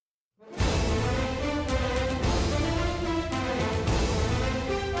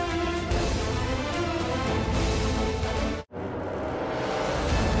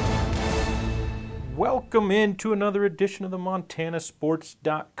Welcome into another edition of the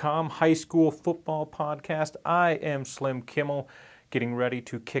MontanaSports.com High School Football Podcast. I am Slim Kimmel, getting ready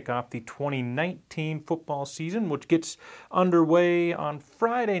to kick off the 2019 football season, which gets underway on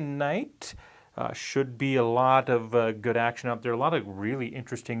Friday night. Should be a lot of good action out there, a lot of really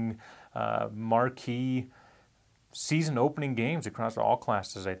interesting marquee season opening games across all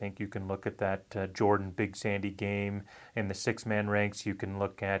classes. I think you can look at that Jordan Big Sandy game in the six-man ranks. You can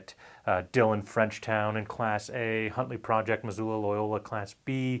look at Dillon Frenchtown in Class A, Huntley Project Missoula Loyola Class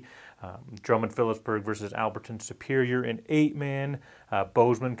B, Drummond-Philipsburg versus Alberton Superior in eight-man,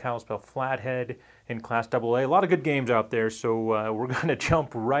 Bozeman Kalispell Flathead in Class AA. A lot of good games out there, so we're going to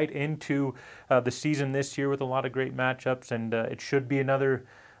jump right into the season this year with a lot of great matchups, and it should be another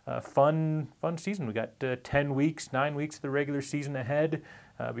fun season. We got 9 weeks of the regular season ahead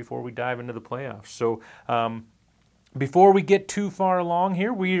before we dive into the playoffs. So before we get too far along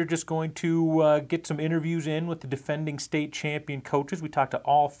here, we are just going to get some interviews in with the defending state champion coaches. We talked to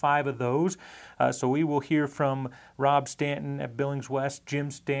all 5 of those. So we will hear from Rob Stanton at Billings West,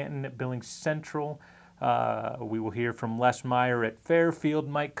 Jim Stanton at Billings Central. We will hear from Les Meyer at Fairfield,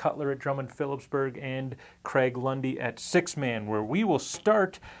 Mike Cutler at Drummond-Philipsburg, and Craig Lunde at Six-Man, where we will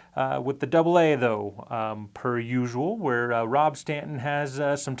start with the AA, though, per usual, where Rob Stanton has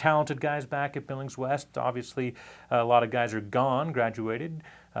some talented guys back at Billings West. Obviously, a lot of guys are gone, graduated.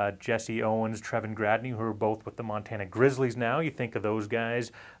 Jesse Owens, Trevin Gradney, who are both with the Montana Grizzlies now. You think of those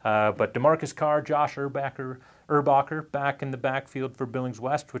guys. But DeMarcus Carr, Josh Urbacher back in the backfield for Billings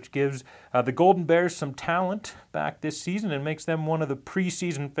West, which gives the Golden Bears some talent back this season and makes them one of the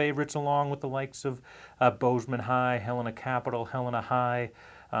preseason favorites, along with the likes of Bozeman High, Helena Capital, Helena High.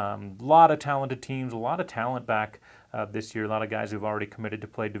 A lot of talented teams, a lot of talent back this year. A lot of guys who've already committed to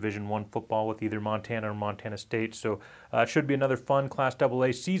play Division I football with either Montana or Montana State. So it should be another fun Class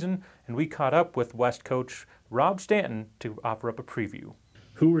AA season. And we caught up with West coach Rob Stanton to offer up a preview.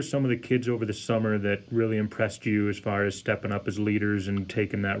 Who were some of the kids over the summer that really impressed you as far as stepping up as leaders and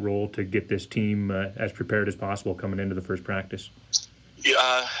taking that role to get this team as prepared as possible coming into the first practice?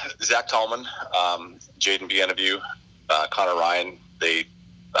 Yeah, Zach Tallman, Jaden Bienview, Connor Ryan.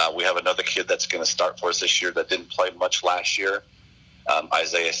 We have another kid that's going to start for us this year that didn't play much last year.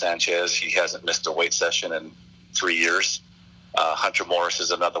 Isaiah Sanchez, he hasn't missed a weight session in 3 years. Hunter Morris is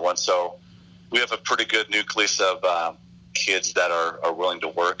another one. So we have a pretty good nucleus of kids that are willing to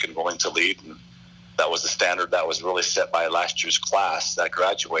work and willing to lead. And that was the standard that was really set by last year's class that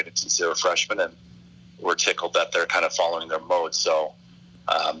graduated since they were freshmen, and we're tickled that they're kind of following their mode. So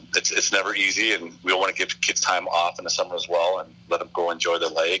it's never easy, and we want to give kids time off in the summer as well and let them go enjoy the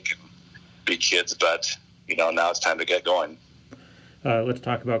lake and be kids. But, now it's time to get going. Let's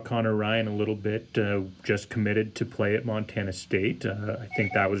talk about Connor Ryan a little bit. Just committed to play at Montana State. I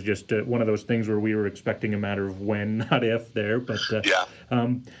think that was just one of those things where we were expecting a matter of when, not if there. But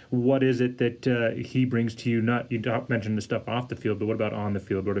what is it that he brings to you? You mentioned the stuff off the field, but what about on the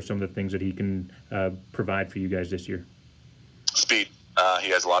field? What are some of the things that he can provide for you guys this year? Speed. He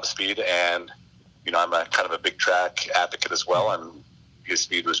has a lot of speed, and I'm a kind of a big track advocate as well, and his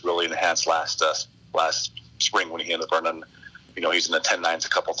speed was really enhanced last spring when he ended up running. He's in the 10.9s a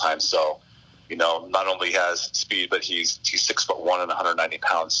couple times, so not only has speed, but he's 6'1" and 190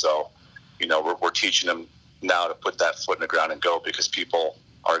 pounds. So we're teaching him now to put that foot in the ground and go, because people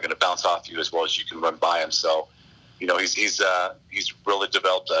are going to bounce off you as well as you can run by him. So he's really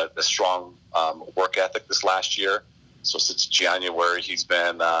developed a strong work ethic this last year. So since January, he's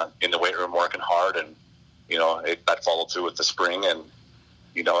been in the weight room working hard, and that followed through with the spring. And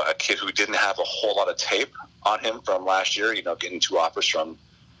a kid who didn't have a whole lot of tape on him from last year, getting 2 offers from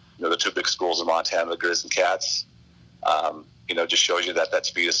the 2 big schools in Montana, the Grizz and Cats, just shows you that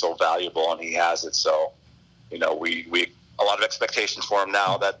speed is so valuable, and he has it. So we a lot of expectations for him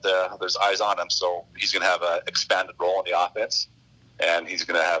now that there's eyes on him. So he's going to have an expanded role in the offense, and he's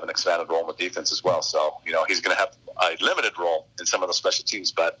going to have an expanded role in the defense as well. So he's going to have a limited role in some of the special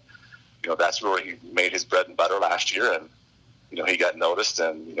teams, but that's where he made his bread and butter last year, and he got noticed,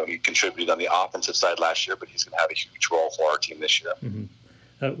 and he contributed on the offensive side last year, but he's going to have a huge role for our team this year.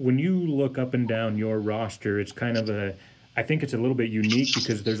 Mm-hmm. When you look up and down your roster, it's kind of I think it's a little bit unique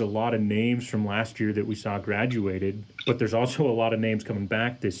because there's a lot of names from last year that we saw graduated, but there's also a lot of names coming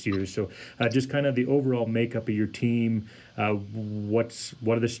back this year. So just kind of the overall makeup of your team, what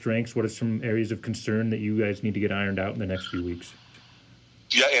are the strengths? What are some areas of concern that you guys need to get ironed out in the next few weeks?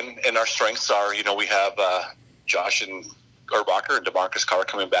 Yeah, and our strengths are, we have Josh and Urbacher and DeMarcus Carr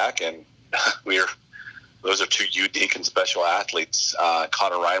coming back, and those are 2 unique and special athletes.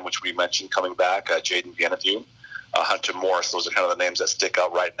 Connor Ryan, which we mentioned, coming back, Jaden Bienview, Hunter Morris. Those are kind of the names that stick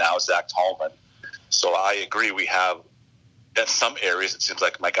out right now. Zach Tallman, So I agree. We have, in some areas, it seems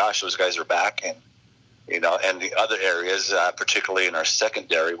like, my gosh, those guys are back. And, and the other areas, particularly in our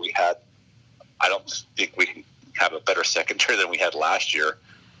secondary, I don't think we can have a better secondary than we had last year.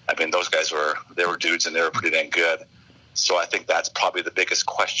 I mean, those guys were dudes, and they were pretty dang good. So I think that's probably the biggest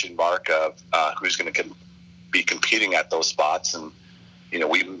question mark of who's going to be competing at those spots. And,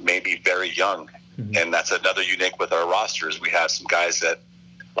 we may be very young. Mm-hmm. And that's another unique with our rosters. We have some guys that,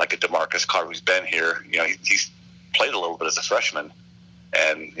 like a DeMarcus Carr, who's been here, he's played a little bit as a freshman,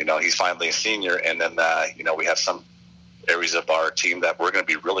 and, he's finally a senior. And then, we have some areas of our team that we're going to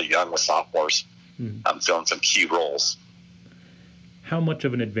be really young with sophomores filling some key roles. How much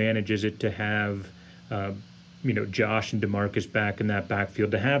of an advantage is it to have, Josh and DeMarcus back in that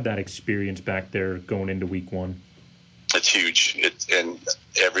backfield, to have that experience back there going into week one? It's huge. And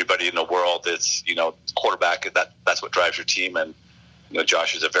everybody in the world, it's, quarterback, that's what drives your team. And,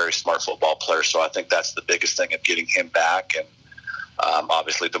 Josh is a very smart football player, so I think that's the biggest thing of getting him back. And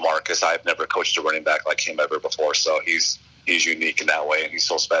obviously DeMarcus, I've never coached a running back like him ever before, so he's unique in that way, and he's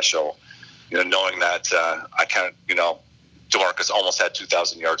so special. Knowing that I kind of, DeMarcus almost had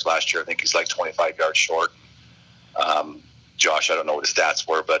 2,000 yards last year. I think he's like 25 yards short. Josh, I don't know what his stats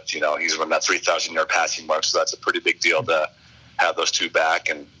were, but, he's run that 3,000-yard passing mark, so that's a pretty big deal to have those two back.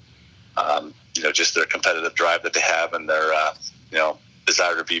 And, just their competitive drive that they have, and their,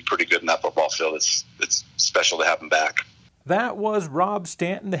 desire to be pretty good in that football field. It's special to have them back. That was Rob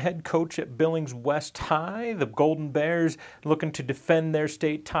Stanton, the head coach at Billings West High. The Golden Bears looking to defend their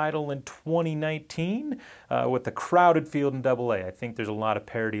state title in 2019 with a crowded field in AA. I think there's a lot of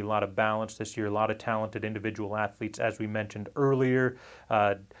parity, a lot of balance this year, a lot of talented individual athletes, as we mentioned earlier.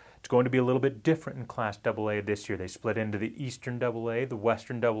 It's going to be a little bit different in Class AA this year. They split into the Eastern AA, the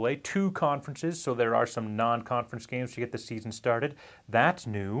Western AA, two conferences, so there are some non-conference games to get the season started. That's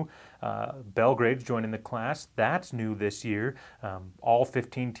new. Belgrade's joining the class. That's new this year. All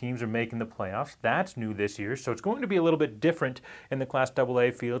 15 teams are making the playoffs. That's new this year. So it's going to be a little bit different in the Class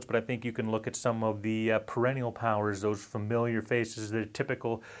AA fields, but I think you can look at some of the perennial powers, those familiar faces, the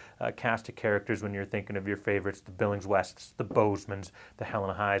typical cast of characters when you're thinking of your favorites, the Billings Wests, the Bozeman's, the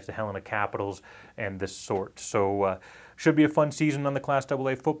Helena Highs, the Helena Capitals, and this sort. So should be a fun season on the Class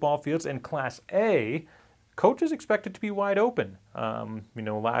AA football fields. And Class A, coaches expected to be wide open.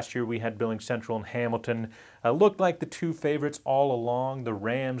 Last year we had Billings Central and Hamilton. Looked like the two favorites all along. The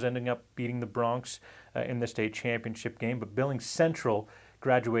Rams ending up beating the Bronx in the state championship game. But Billings Central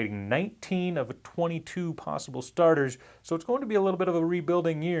graduating 19 of 22 possible starters. So it's going to be a little bit of a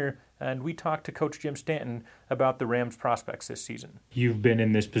rebuilding year. And we talked to Coach Jim Stanton about the Rams' prospects this season. You've been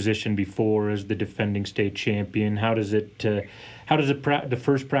in this position before as the defending state champion. How does the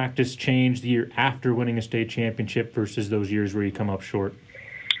first practice change the year after winning a state championship versus those years where you come up short?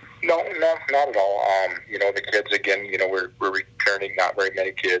 No, not at all. The kids, again, we're returning not very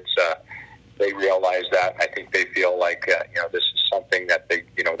many kids. They realize that. I think they feel like, this is something that they've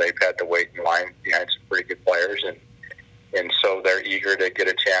had to wait in line behind some pretty good players, and so they're eager to get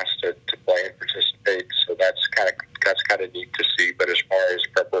a chance to play and participate. So that's kind of neat to see. But as far as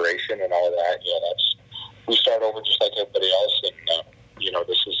preparation and all that, we start over just like everybody else, and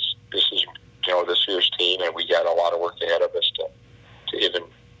this is this year's team, and we got a lot of work ahead of us to even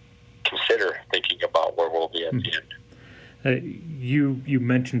consider thinking about where we'll be at the end. You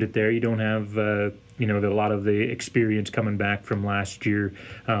mentioned it there. You don't have a lot of the experience coming back from last year,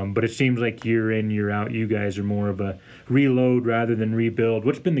 but it seems like year in, year out, you guys are more of a reload rather than rebuild.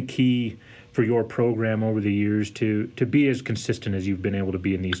 What's been the key for your program over the years to be as consistent as you've been able to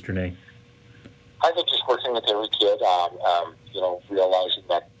be in the Eastern A? I think just working with every kid, realizing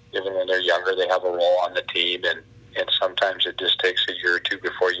that even when they're younger, they have a role on the team, and sometimes it just takes a year or two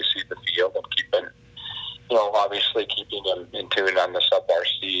before you see the field, and obviously keeping them in tune on the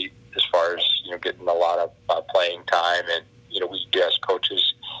sub-varsity as far as, getting a lot of playing time. And, we as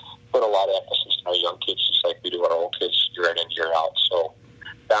coaches put a lot of emphasis on our young kids just like we do our old kids year in and year out. So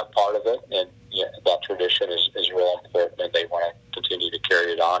that part of it and that tradition is real important, and they want to continue to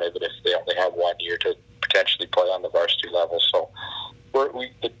carry it on even if they only have 1 year to potentially play on the varsity level. So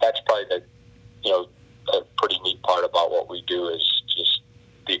that's probably a pretty neat part about what we do is just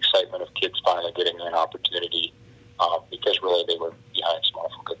the excitement of kids finally getting an opportunity because really they were behind some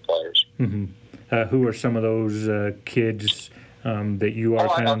awful good players. Mm-hmm. Who are some of those kids that you are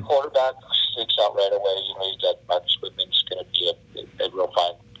kind of... Our quarterback sticks out right away. You got Marcus Whitman's going to be a real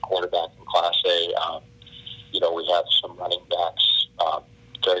fine quarterback in Class A. We have some running backs,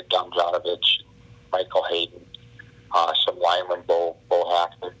 Derek Domjanovich, Michael Hayden, some lineman, Bo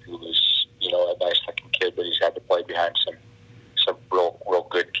Hackman, who's, a nice-looking kid, but he's had to play behind some real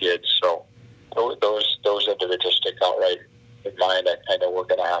good kids. So those individuals stick out right in mind. I know we're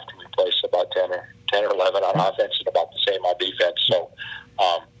going to have to replace about 10 or 11 on offense and about the same on defense. So,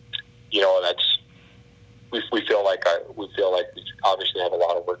 that's we feel like we obviously have a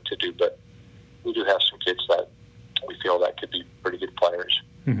lot of work to do, but we do have some kids that we feel that could be pretty good players.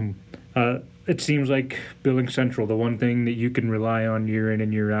 Mm-hmm. It seems like Billings Central, the one thing that you can rely on year in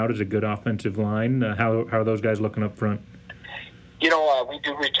and year out is a good offensive line. How are those guys looking up front? We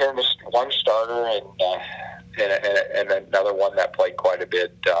do return one starter and another one that played quite a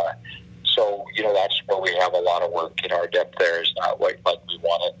bit. So that's where we have a lot of work in our depth there. Is not like we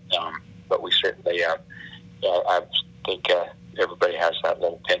want it, but we certainly I think everybody has that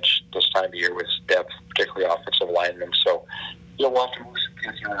little pinch this time of year with depth, particularly offensive linemen. So we'll have to move some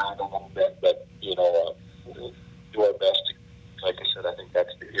kids around a little bit, but we'll do our best. Like I said, I think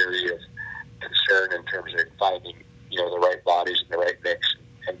that's the area of concern in terms of finding the right bodies and the right mix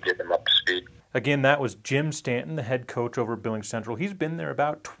and get them up to speed. Again, that was Jim Stanton, the head coach over at Billings Central. He's been there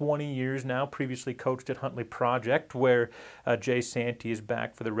about 20 years now, previously coached at Huntley Project, where Jay Santee is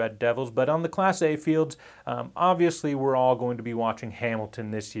back for the Red Devils. But on the Class A fields, obviously we're all going to be watching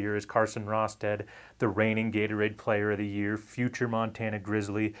Hamilton this year as Carson Rosted, the reigning Gatorade Player of the Year, future Montana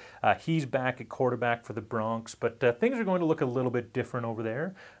Grizzly. He's back at quarterback for the Bronx, but things are going to look a little bit different over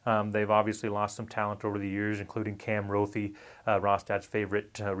there. They've obviously lost some talent over the years, including Cam Rothy, Rostad's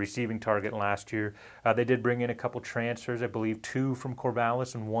favorite receiving target last year. They did bring in a couple transfers, I believe 2 from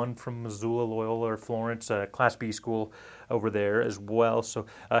Corvallis and 1 from Missoula, Loyola, or Florence, Class B school over there as well. So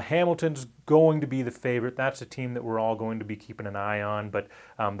Hamilton's going to be the favorite. That's a team that we're all going to be keeping an eye on. But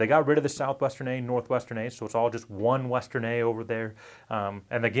they got rid of the Southwestern A, Northwestern A, so it's all just one Western A over there.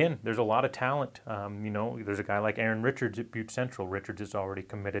 And again, there's a lot of talent. There's a guy like Aaron Richards at Butte Central. Richards is already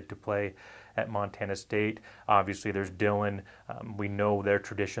committed to play at Montana State. Obviously, there's Dillon. We know their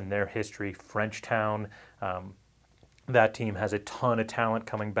tradition, their history. Frenchtown. That team has a ton of talent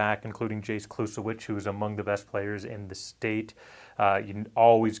coming back, including Jace Klusewicz, who is among the best players in the state. You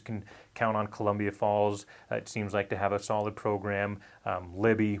always can count on Columbia Falls. It seems like to have a solid program.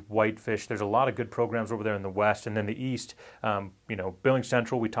 Libby, Whitefish, there's a lot of good programs over there in the West. And then the East, Billings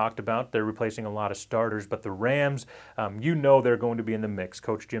Central, we talked about. They're replacing a lot of starters. But the Rams, they're going to be in the mix.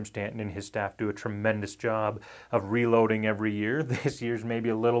 Coach Jim Stanton and his staff do a tremendous job of reloading every year. This year's maybe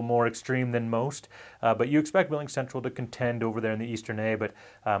a little more extreme than most. But you expect Billings Central to contend over there in the Eastern A. But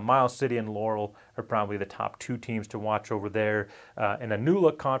Miles City and Laurel are probably the top 2 teams to watch over there in a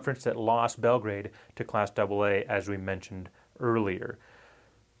new-look conference that lost Belgrade to Class AA, as we mentioned earlier.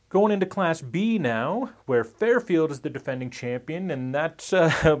 Going into Class B now, where Fairfield is the defending champion, and that's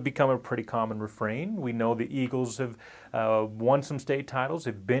become a pretty common refrain. We know the Eagles have won some state titles.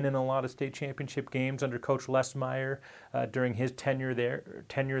 They've been in a lot of state championship games under Coach Les Meyer during his tenure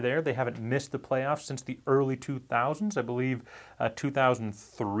there. They haven't missed the playoffs since the early 2000s, I believe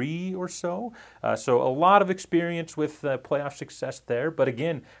 2003 or so. So a lot of experience with playoff success there. But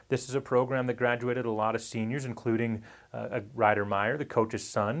again, this is a program that graduated a lot of seniors, including Ryder Meyer, the coach's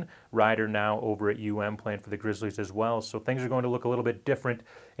son. Ryder now over at UM playing for the Grizzlies as well. So things are going to look a little bit different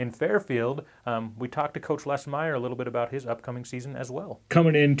in Fairfield. We talked to Coach Les Meyer a little bit about his upcoming season as well.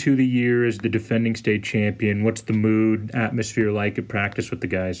 Coming into the year as the defending state champion, what's the mood, atmosphere like at practice with the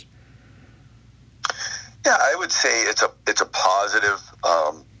guys? Yeah, I would say it's a positive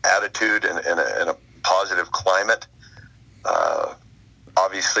attitude and a positive climate.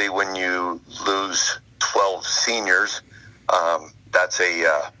 Obviously, when you lose 12 seniors,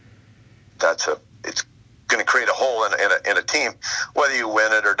 it's going to create a hole in a team. Whether you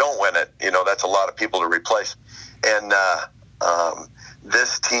win it or don't win it, that's a lot of people to replace. And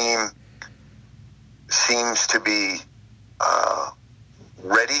this team seems to be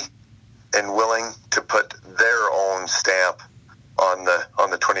ready and willing to put their own stamp on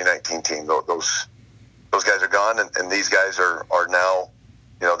the 2019 team. Those guys are gone, and these guys are now,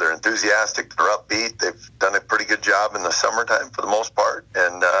 they're enthusiastic, they're upbeat. They've done a pretty good job in the summertime for the most part,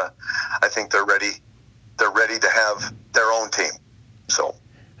 and I think they're ready. They're ready to have their own team. So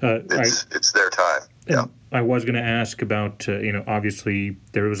it's their time. Yeah. I was going to ask about, obviously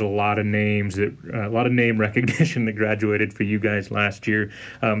there was a lot of names, a lot of name recognition that graduated for you guys last year.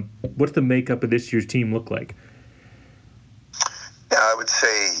 What's the makeup of this year's team look like? Yeah, I would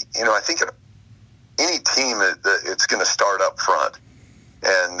say, I think any team, it's going to start up front.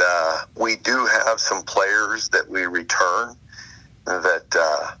 And we do have some players that we return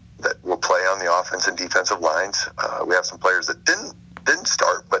that will play on the offense and defensive lines. We have some players that didn't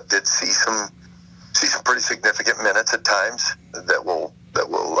start, but did see some pretty significant minutes at times that will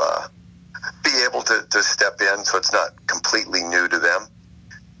be able to step in, so it's not completely new to them.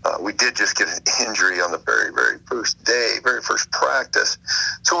 we did just get an injury on the very, very first day, very first practice.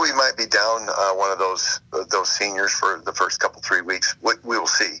 So we might be down one of those seniors for the first 3 weeks. We will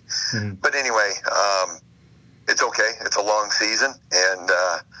see. Mm-hmm. But anyway, it's okay. It's a long season, and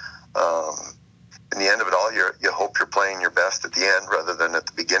in the end of it all, you hope you're playing your best at the end rather than at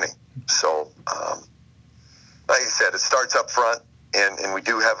the beginning. So, like I said, it starts up front, and we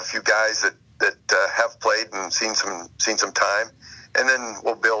do have a few guys that have played and seen some time. And then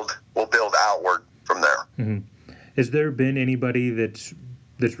we'll build outward from there. Mm-hmm. Has there been anybody that's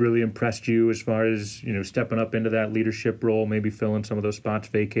really impressed you as far as stepping up into that leadership role, maybe filling some of those spots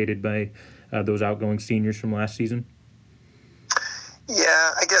vacated by those outgoing seniors from last season?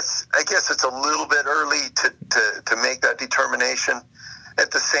 Yeah, I guess it's a little bit early to make that determination.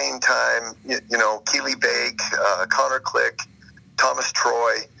 At the same time, Keely Bake, Connor Click, Thomas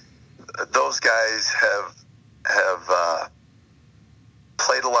Troy, those guys have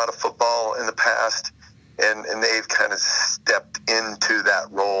played a lot of football in the past, and they've kind of stepped into that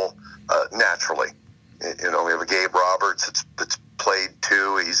role naturally. We have a Gabe Roberts that's played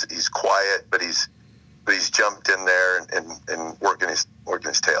too. He's quiet, but he's jumped in there and working his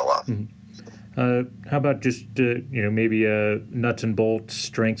tail off. Mm-hmm. How about just maybe nuts and bolts,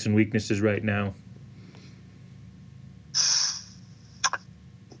 strengths and weaknesses right now?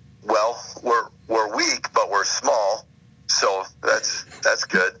 Well, we're weak, but we're small. So that's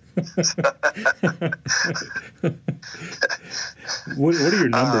good. What are your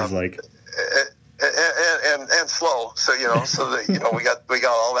numbers like? And slow. So we got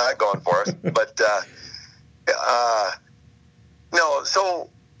all that going for us. But no. So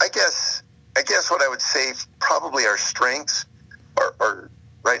I guess what I would say probably our strengths are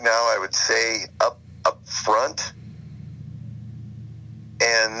right now. I would say up front,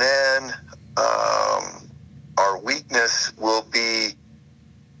 and then. Our weakness will be,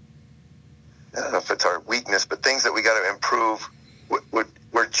 I don't know if it's our weakness, but things that we got to improve.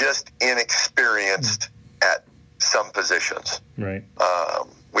 We're just inexperienced at some positions. Right.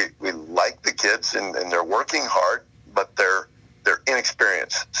 We like the kids and they're working hard, but they're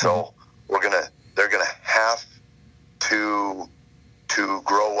inexperienced. So they're gonna have to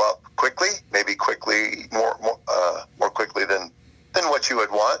grow up quickly, maybe more quickly than what you would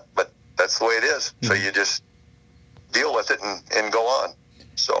want, but that's the way it is. So you just deal with it and go on.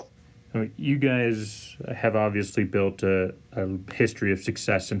 So you guys have obviously built a history of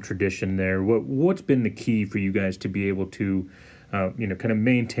success and tradition there. What's been the key for you guys to be able to kind of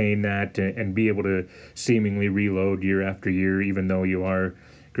maintain that and be able to seemingly reload year after year, even though you are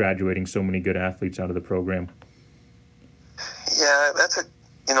graduating so many good athletes out of the program? Yeah, that's a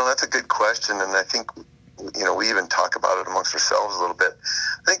good question, and I think we even talk about it amongst ourselves a little bit.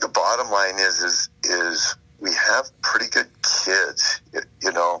 I think the bottom line is we have pretty good kids, and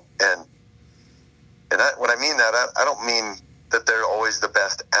when I mean that, I don't mean that they're always the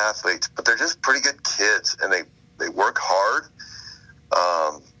best athletes, but they're just pretty good kids, and they work hard.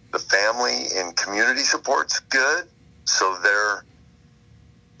 The family and community support's good, so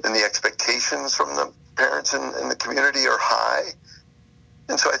and the expectations from the parents and the community are high,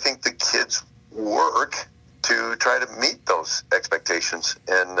 and so I think the kids work to try to meet those expectations,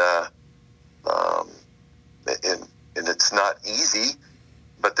 and it's not easy,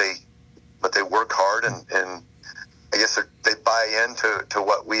 but they work hard, and I guess they buy into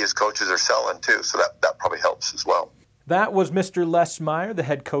what we as coaches are selling too, so that probably helps as well. That was Mr. Les Meyer, the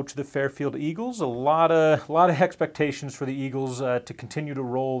head coach of the Fairfield Eagles. A lot of expectations for the Eagles to continue to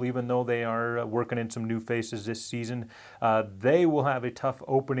roll, even though they are working in some new faces this season. They will have a tough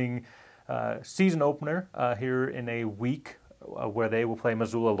season opener here in a week, where they will play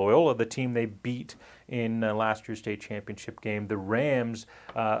Missoula Loyola, the team they beat in last year's state championship game. The Rams,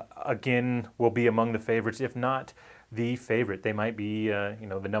 again, will be among the favorites, if not the favorite. They might be,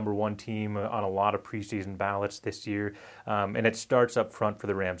 the number one team on a lot of preseason ballots this year. And it starts up front for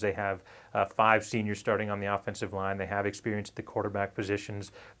the Rams. They have 5 seniors starting on the offensive line. They have experience at the quarterback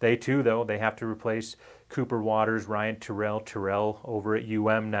positions. They too, though, they have to replace Cooper Waters, Ryan Terrell over at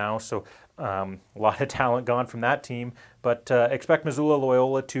UM now. So a lot of talent gone from that team. But expect Missoula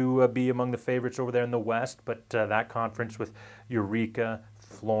Loyola to be among the favorites over there in the West. But that conference with Eureka,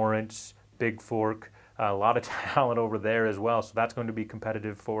 Florence, Big Fork, a lot of talent over there as well, so that's going to be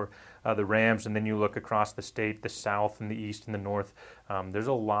competitive for the Rams. And then you look across the state, the South and the East and the North. There's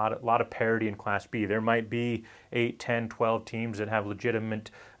a lot of parity in Class B. There might be 8, 10, 12 teams that have legitimate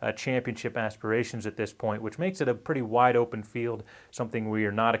championship aspirations at this point, which makes it a pretty wide open field, something we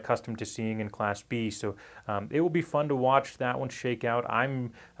are not accustomed to seeing in Class B. So it will be fun to watch that one shake out.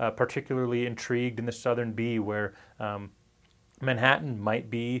 I'm particularly intrigued in the Southern B, where Manhattan might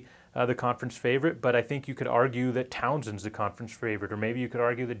be the conference favorite, but I think you could argue that Townsend's the conference favorite, or maybe you could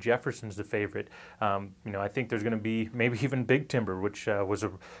argue that Jefferson's the favorite. I think there's going to be maybe even Big Timber, which was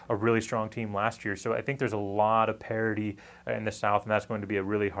a really strong team last year. So I think there's a lot of parity in the South, and that's going to be a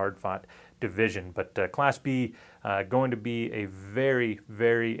really hard-fought division. But Class B going to be a very,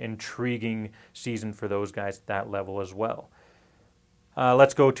 very intriguing season for those guys at that level as well.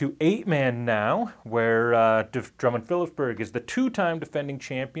 Let's go to 8-man now, where Drummond-Philipsburg is the two-time defending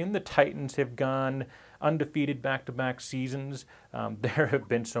champion. The Titans have gone undefeated back-to-back seasons. There have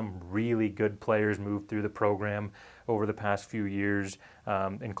been some really good players move through the program over the past few years,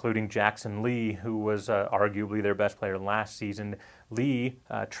 including Jackson Lee, who was arguably their best player last season. Lee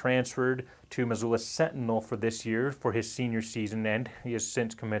transferred to Missoula Sentinel for this year for his senior season, and he has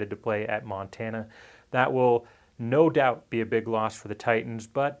since committed to play at Montana. That will no doubt be a big loss for the Titans,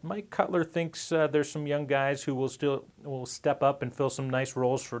 but Mike Cutler thinks there's some young guys who will step up and fill some nice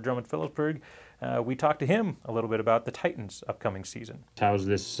roles for Drummond-Philipsburg. We talked to him a little bit about the Titans' upcoming season. How's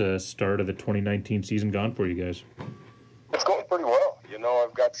this start of the 2019 season gone for you guys? It's going pretty well.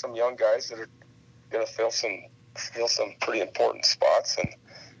 I've got some young guys that are going to fill some pretty important spots,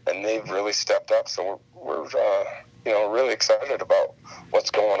 and they've really stepped up. So we're really excited about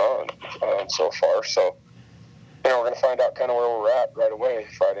what's going on so far. So. We're going to find out kind of where we're at right away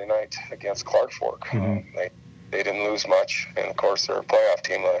Friday night against Clark Fork. Mm-hmm. They didn't lose much, and, of course, they're a playoff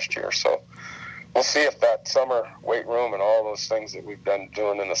team last year. So we'll see if that summer weight room and all those things that we've been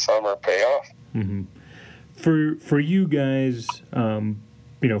doing in the summer pay off. Mm-hmm. For you guys,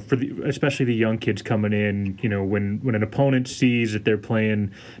 especially the young kids coming in, when an opponent sees that they're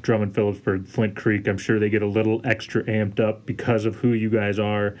playing Drummond-Philipsburg, Flint Creek, I'm sure they get a little extra amped up because of who you guys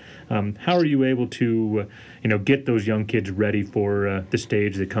are. How are you able to, get those young kids ready for the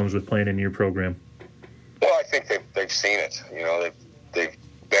stage that comes with playing in your program? Well, I think they've seen it. They've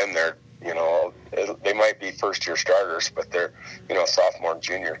been there. They might be first-year starters, but they're, sophomore and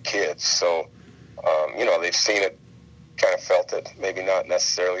junior kids. So, they've seen it, kind of felt it, maybe not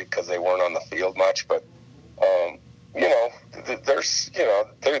necessarily because they weren't on the field much, but they're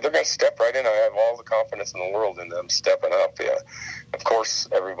going to step right in. I have all the confidence in the world in them stepping up. Yeah, of course,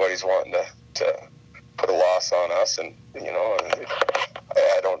 everybody's wanting to put a loss on us, and I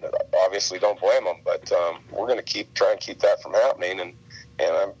obviously don't blame them, but we're going to try and keep that from happening, and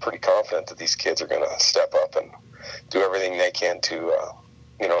I'm pretty confident that these kids are going to step up and do everything they can to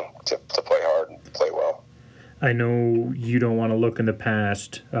play hard and play well. I know you don't want to look in the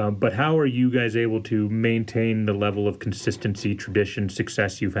past, but how are you guys able to maintain the level of consistency, tradition,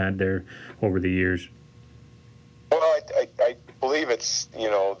 success you've had there over the years? Well, I believe it's,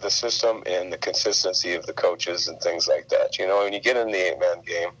 the system and the consistency of the coaches and things like that. When you get in the 8-man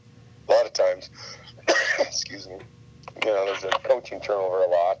game, a lot of times, excuse me, there's a coaching turnover a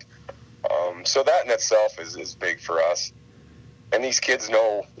lot. So that in itself is big for us. And these kids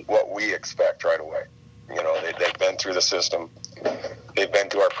know what we expect right away. They've been through the system. They've been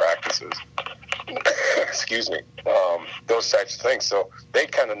to our practices. Excuse me. Those types of things. So they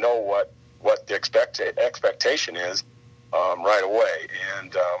kind of know what the expectation is right away.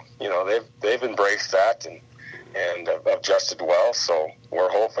 And, they've embraced that and adjusted well. So we're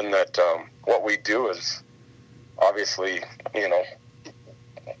hoping that what we do is obviously,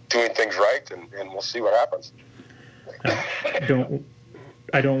 doing things right, and we'll see what happens.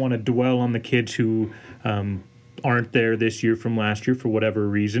 I don't want to dwell on the kids who aren't there this year from last year for whatever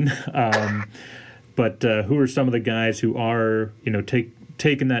reason. But who are some of the guys who are,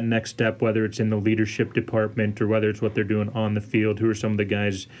 taking that next step, whether it's in the leadership department or whether it's what they're doing on the field? Who are some of the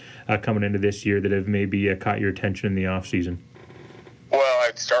guys coming into this year that have maybe caught your attention in the off season? Well,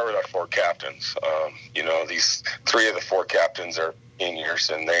 I'd start with our 4 captains. These 3 of the 4 captains are seniors,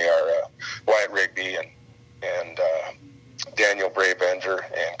 and they are Wyatt Rigby and Daniel Brabender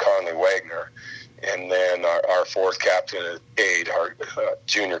and Conley Wagner. And then our 4th captain is Cade, our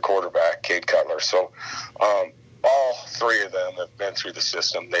junior quarterback, Cade Cutler. So all 3 of them have been through the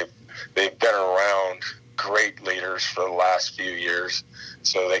system. They've been around great leaders for the last few years,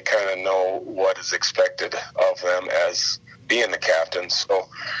 so they kind of know what is expected of them as being the captain. So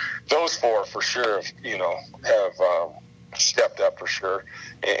those 4 for sure, have stepped up for sure.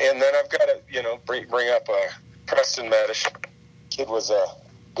 And then I've got to, bring up Preston Medish. Kid was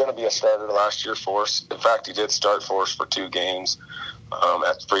going to be a starter last year for us. In fact, he did start for us for 2 games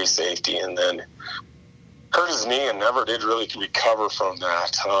at free safety, and then hurt his knee and never did really recover from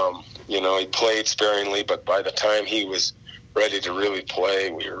that. He played sparingly, but by the time he was ready to really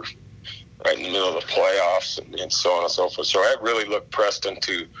play, we were right in the middle of the playoffs and so on and so forth. So I really look Preston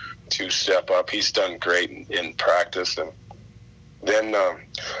to step up. He's done great in practice, and Then,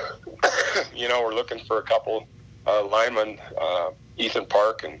 we're looking for a couple linemen, Ethan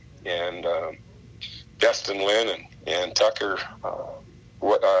Park and Destin Lynn and Tucker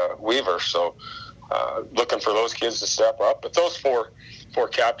Weaver. So looking for those kids to step up. But those four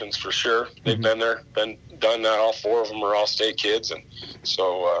captains for sure, they've been there, done that. All four of them are all-state kids, and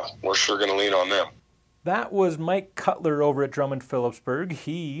so we're sure going to lean on them. That was Mike Cutler over at Drummond-Philipsburg.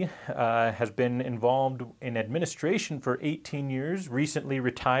 He has been involved in administration for 18 years, recently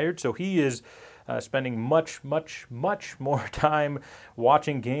retired, so he is spending much more time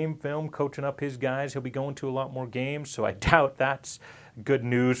watching game film, coaching up his guys. He'll be going to a lot more games, so I doubt that's good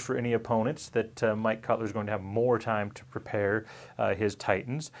news for any opponents that Mike Cutler is going to have more time to prepare his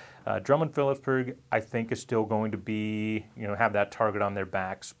Titans. Drummond-Philipsburg, I think, is still going to be, have that target on their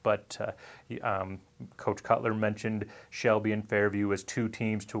backs, but Coach Cutler mentioned Shelby and Fairview as two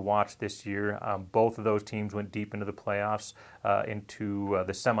teams to watch this year. Both of those teams went deep into the playoffs, into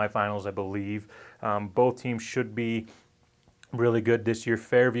the semifinals, I believe. Both teams should be really good this year.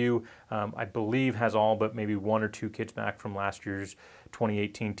 Fairview, I believe, has all but maybe one or two kids back from last year's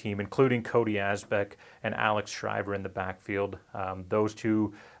 2018 team, including Cody Asbeck and Alex Shriver in the backfield. Those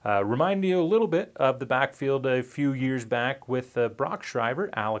two remind you a little bit of the backfield a few years back with Brock Shriver,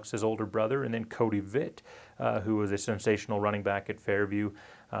 Alex's older brother, and then Cody Vitt, who was a sensational running back at Fairview.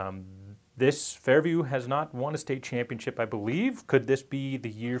 This Fairview has not won a state championship, I believe. Could this be the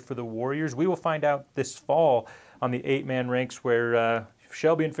year for the Warriors? We will find out this fall on the 8-man ranks, where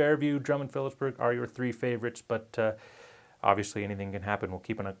Shelby and Fairview, Drummond-Philipsburg are your three favorites, but obviously anything can happen. We'll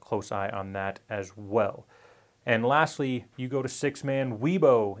keep a close eye on that as well. And lastly, you go to 6-man.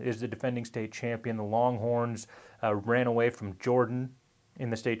 Wibaux is the defending state champion. The Longhorns ran away from Jordan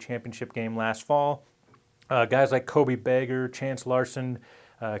in the state championship game last fall. Guys like Kobe Bager, Chance Larson,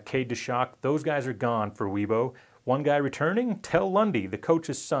 Cade DeShock, those guys are gone for Wibaux. One guy returning, Tell Lunde, the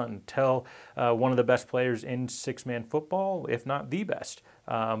coach's son. Tell, one of the best players in 6-man football, if not the best.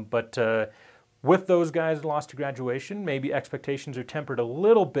 But with those guys lost to graduation, maybe expectations are tempered a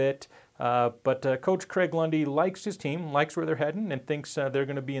little bit. But Coach Craig Lunde likes his team, likes where they're heading, and thinks they're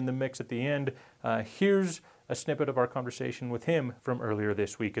going to be in the mix at the end. Here's a snippet of our conversation with him from earlier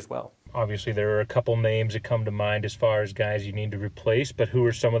this week as well. Obviously, there are a couple names that come to mind as far as guys you need to replace, but who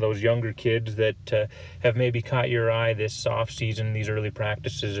are some of those younger kids that have maybe caught your eye this offseason, these early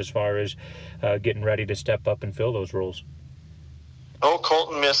practices, as far as getting ready to step up and fill those roles?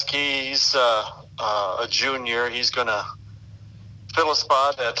 Colton Miskey, he's a junior. He's going to fill a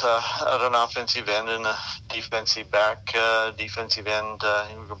spot at an offensive end and a defensive back. Defensive end,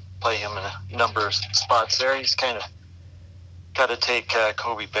 we're going to play him in a number of spots there. He's kind of got to take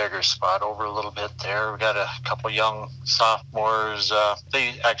Kobe Bager's spot over a little bit there. We got a couple young sophomores.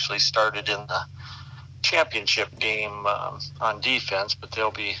 They actually started in the championship game on defense, but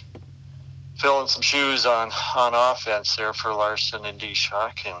they'll be filling some shoes on offense there for Larson and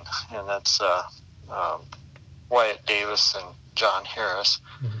DeShock, and that's Wyatt Davis and John Harris.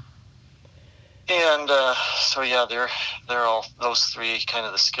 Mm-hmm. And so yeah, they're all those three kind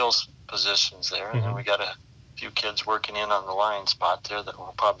of the skills positions there, and then we got a few kids working in on the line spot there that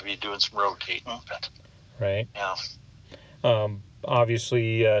will probably be doing some rotating. But right, yeah.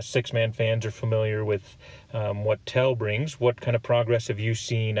 Obviously, 6-man fans are familiar with what Tell brings. What kind of progress have you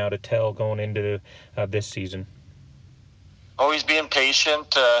seen out of Tell going into this season? Oh, he's being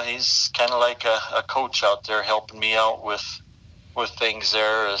patient. He's kind of like a coach out there helping me out with things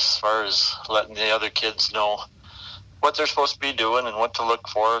there, as far as letting the other kids know what they're supposed to be doing and what to look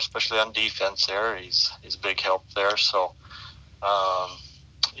for, especially on defense there. He's a big help there. So,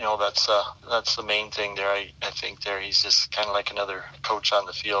 that's the main thing there. I think there he's just kind of like another coach on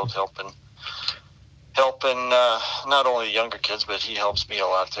the field, helping not only the younger kids, but he helps me a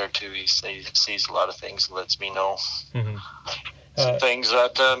lot there too. He sees a lot of things and lets me know some things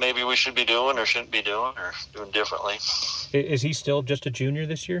that maybe we should be doing or shouldn't be doing or doing differently. Is he still just a junior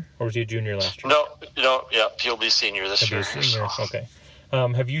this year, or was he a junior last year? No, yeah, he'll be senior this year. Senior. So. Okay.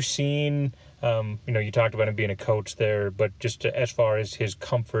 Have you seen, you talked about him being a coach there, but just as far as his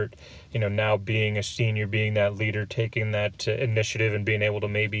comfort, now being a senior, being that leader, taking that initiative and being able to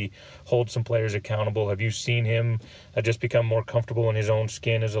maybe hold some players accountable, have you seen him just become more comfortable in his own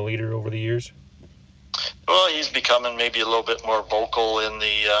skin as a leader over the years? Well, he's becoming maybe a little bin more vocal in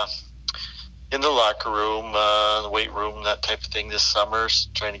the locker room, the weight room, that type of thing this summer,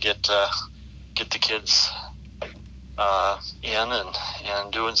 trying to get the kids in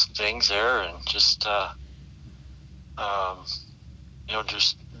and doing some things there, and just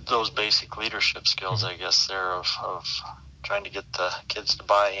just those basic leadership skills, I guess, there of trying to get the kids to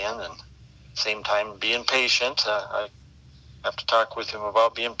buy in, and at the same time being patient. have to talk with him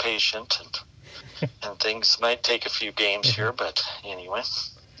about being patient, and things might take a few games here, but anyway,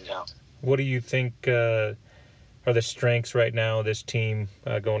 yeah. What do you think are the strengths right now of this team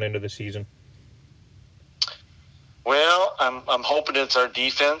going into the season? Well, I'm hoping it's our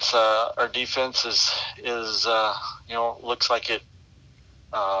defense. Our defense is looks like it.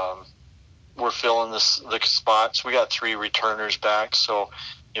 We're filling the spots. We got 3 returners back, so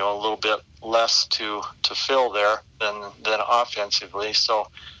a little bit less to fill there than offensively. So,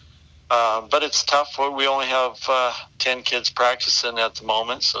 but it's tough. We only have 10 kids practicing at the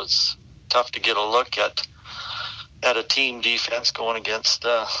moment, so it's tough to get a look at a team defense going against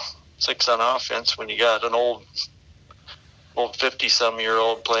 6 on offense when you got an old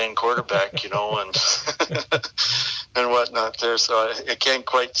 50-some-year-old playing quarterback, and and whatnot there. So I can't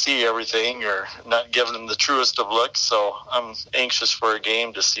quite see everything, or not giving them the truest of looks. So I'm anxious for a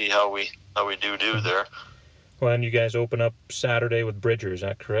game to see how we do there. Well, and you guys open up Saturday with Bridger, is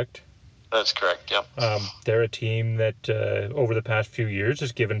that correct? That's correct, yep. They're a team that over the past few years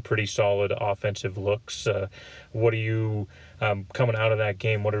has given pretty solid offensive looks. What are you, coming out of that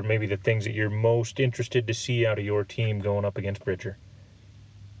game, what are maybe the things that you're most interested to see out of your team going up against Bridger?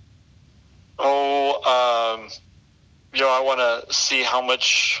 I want to see how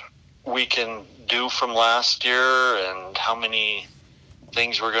much we can do from last year and how many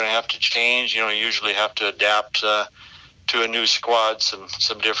things we're going to have to change. You usually have to adapt to a new squad, some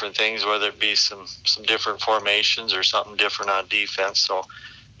different things, whether it be some different formations or something different on defense. So,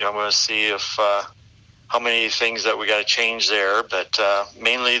 I'm going to see if how many things that we got to change there, but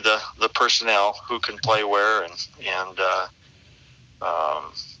mainly the personnel, who can play where, and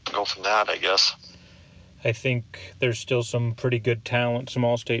go from that, I guess. I think there's still some pretty good talent, some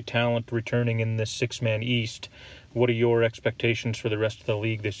all-state talent returning in this 6-man East. What are your expectations for the rest of the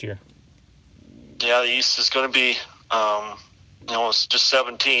league this year? Yeah, the East is going to be, it's just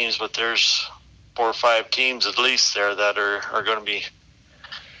 7 teams, but there's 4 or 5 teams at least there that are going to be,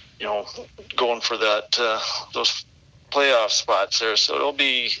 going for that those playoff spots there. So it'll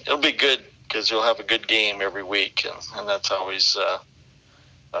be good, because you'll have a good game every week, and that's always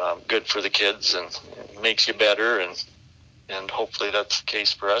good for the kids, and it makes you better, and hopefully that's the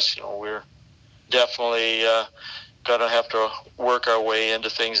case for us. We're definitely gonna have to work our way into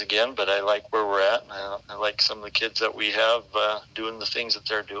things again, but I like where we're at, and I like some of the kids that we have doing the things that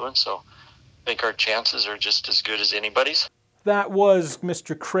they're doing, so I think our chances are just as good as anybody's. That was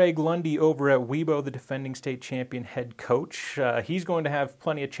Mr. Craig Lunde over at Wibaux, the defending state champion head coach. He's going to have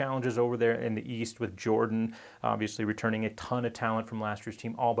plenty of challenges over there in the East with Jordan, obviously returning a ton of talent from last year's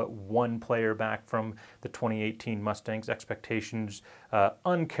team, all but 1 player back from the 2018 Mustangs. Expectations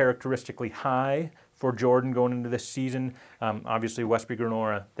uncharacteristically high for Jordan going into this season. Obviously, Westby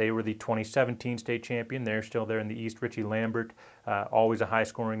Granora, they were the 2017 state champion. They're still there in the East. Richie Lambert, always a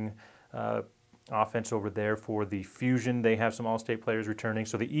high-scoring offense over there for the Fusion. They have some all-state players returning.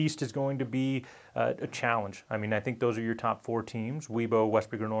 So the East is going to be a challenge. I mean, I think those are your top 4 teams: Wibaux,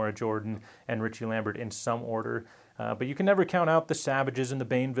 Westby Granora, Jordan, and Richie Lambert in some order. But you can never count out the Savages and the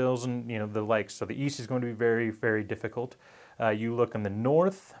Bainvilles and the likes. So the East is going to be very, very difficult. You look in the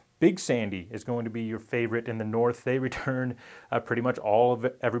North. Big Sandy is going to be your favorite in the North. They return pretty much all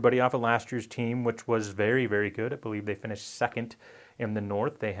of everybody off of last year's team, which was very, very good. I believe they finished 2nd in the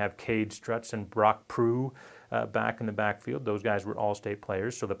North. They have Cade Strutz and Brock Prue back in the backfield. Those guys were all-state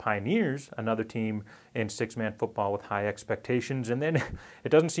players. So the Pioneers, another team in 6-man football with high expectations. And then it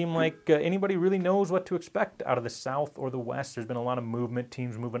doesn't seem like anybody really knows what to expect out of the South or the West. There's been a lot of movement,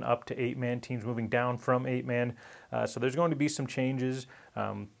 teams moving up to 8-man, teams moving down from 8-man. So there's going to be some changes.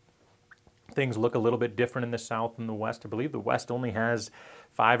 Things look a little bit different in the South and the West. I believe the West only has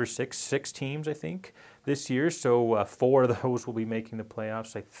 5 or 6 teams, I think, this year. So 4 of those will be making the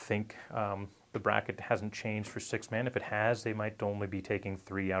playoffs. I think the bracket hasn't changed for 6-man. If it has, they might only be taking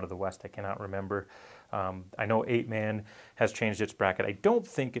 3 out of the West. I cannot remember. I know 8-man has changed its bracket. I don't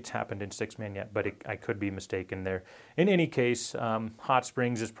think it's happened in 6-man yet, but I could be mistaken there. In any case, Hot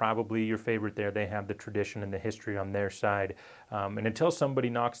Springs is probably your favorite there. They have the tradition and the history on their side. And until somebody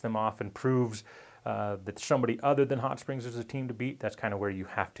knocks them off and proves that somebody other than Hot Springs is a team to beat, that's kind of where you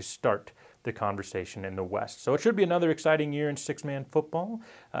have to start the conversation in the West. So it should be another exciting year in 6-man football.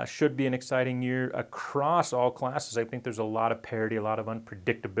 Should be an exciting year across all classes. I think there's a lot of parity, a lot of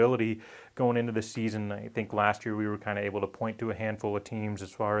unpredictability going into the season. I think last year we were kind of able to point to a handful of teams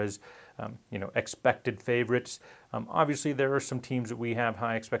as far as expected favorites. Obviously, there are some teams that we have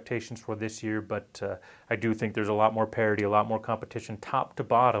high expectations for this year, but I do think there's a lot more parity, a lot more competition, top to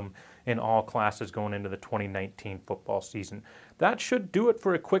bottom, in all classes going into the 2019 football season. that should do it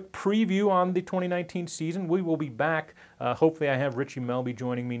for a quick preview on the 2019 season. We will be back. Hopefully I have Richie Melby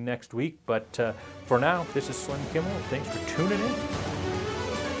joining me next week. But for now, this is Slim Kimmel. Thanks for tuning in.